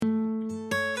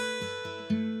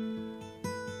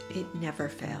never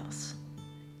fails,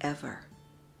 ever.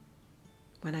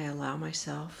 When I allow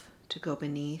myself to go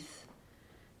beneath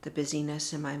the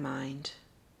busyness in my mind,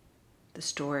 the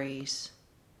stories,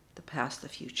 the past, the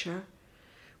future,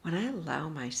 when I allow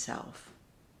myself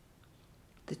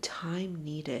the time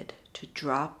needed to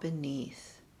drop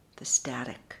beneath the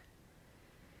static,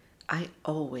 I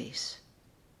always,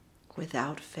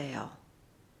 without fail,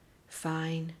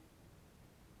 find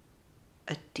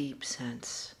a deep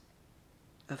sense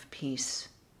of peace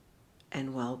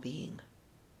and well-being.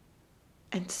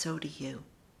 And so do you.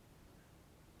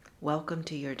 Welcome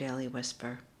to your Daily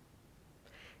Whisper.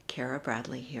 Kara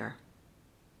Bradley here.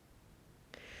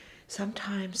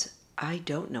 Sometimes I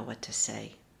don't know what to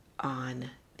say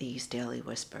on these Daily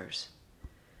Whispers.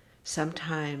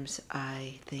 Sometimes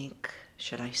I think,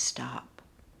 should I stop?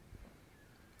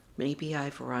 Maybe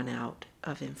I've run out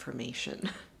of information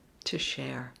to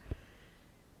share.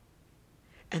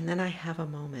 And then I have a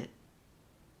moment,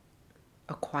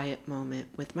 a quiet moment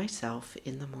with myself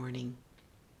in the morning,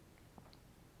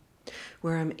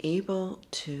 where I'm able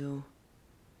to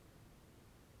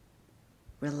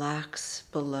relax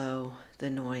below the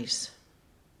noise,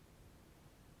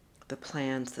 the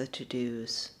plans, the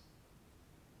to-dos,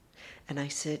 and I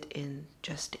sit in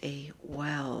just a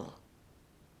well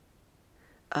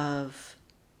of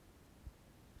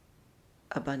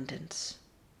abundance,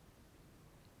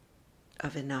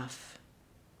 of enough.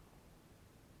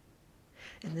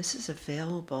 And this is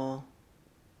available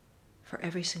for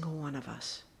every single one of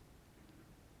us.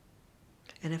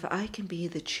 And if I can be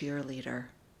the cheerleader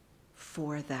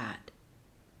for that,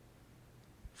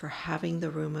 for having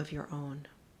the room of your own,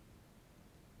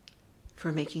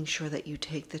 for making sure that you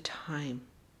take the time,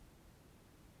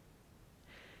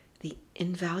 the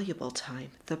invaluable time,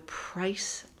 the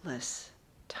priceless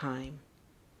time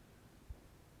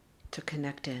to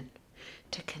connect in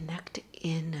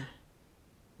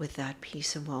with that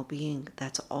peace and well-being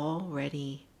that's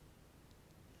already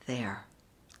there,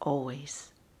 always,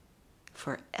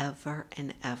 forever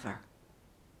and ever.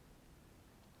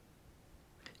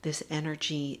 This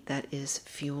energy that is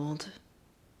fueled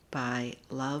by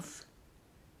love,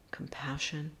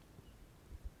 compassion,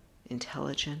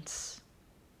 intelligence.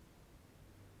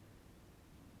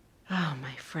 Oh,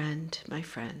 my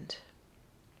friend.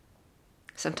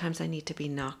 Sometimes I need to be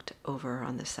knocked over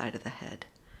on the side of the head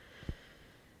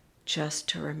just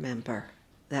to remember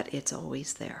that it's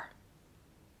always there.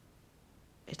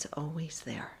 It's always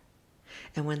there.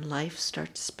 And when life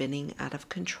starts spinning out of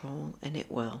control, and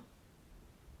it will,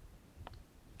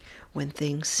 when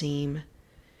things seem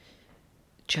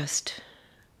just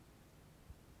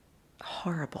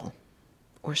horrible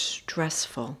or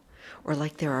stressful or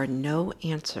like there are no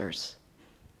answers,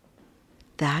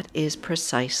 that is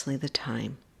precisely the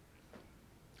time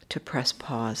to press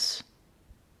pause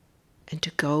and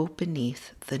to go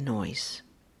beneath the noise.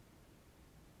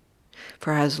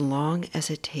 For as long as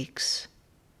it takes,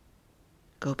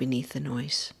 go beneath the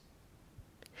noise.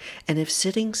 And if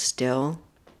sitting still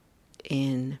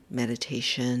in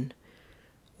meditation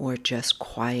or just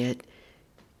quiet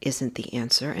isn't the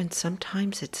answer, and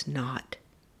sometimes it's not,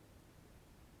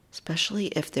 especially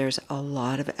if there's a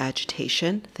lot of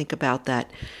agitation. Think about that,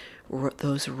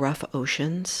 those rough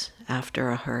oceans after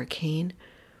a hurricane.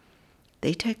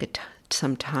 They take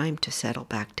some time to settle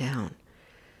back down.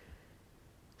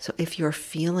 So if you're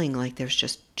feeling like there's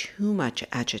just too much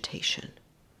agitation,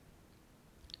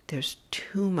 there's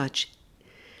too much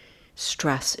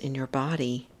stress in your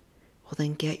body, well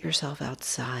then get yourself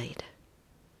outside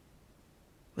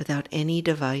without any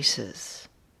devices.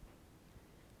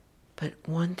 But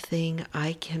one thing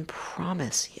I can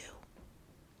promise you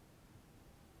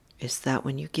is that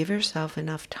when you give yourself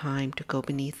enough time to go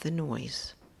beneath the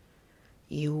noise,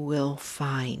 you will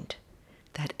find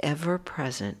that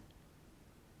ever-present,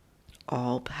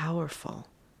 all-powerful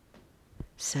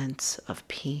sense of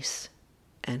peace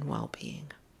and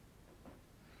well-being.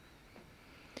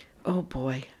 Oh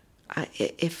boy,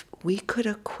 if we could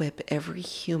equip every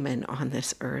human on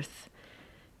this earth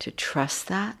to trust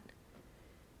that,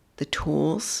 the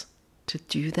tools to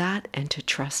do that and to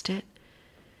trust it,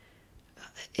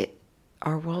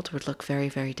 our world would look very,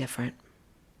 very different.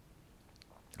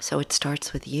 So it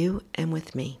starts with you and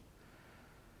with me,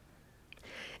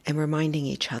 and reminding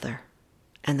each other.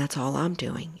 And that's all I'm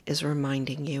doing, is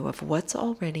reminding you of what's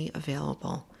already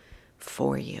available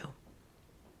for you.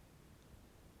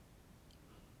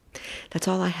 That's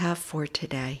all I have for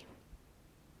today.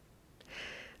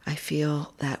 I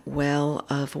feel that well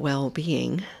of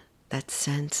well-being, that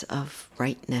sense of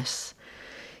rightness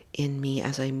in me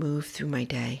as I move through my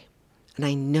day. And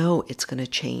I know it's going to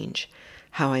change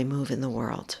how I move in the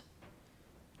world.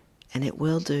 and it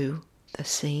will do the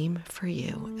same for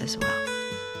you as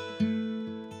well.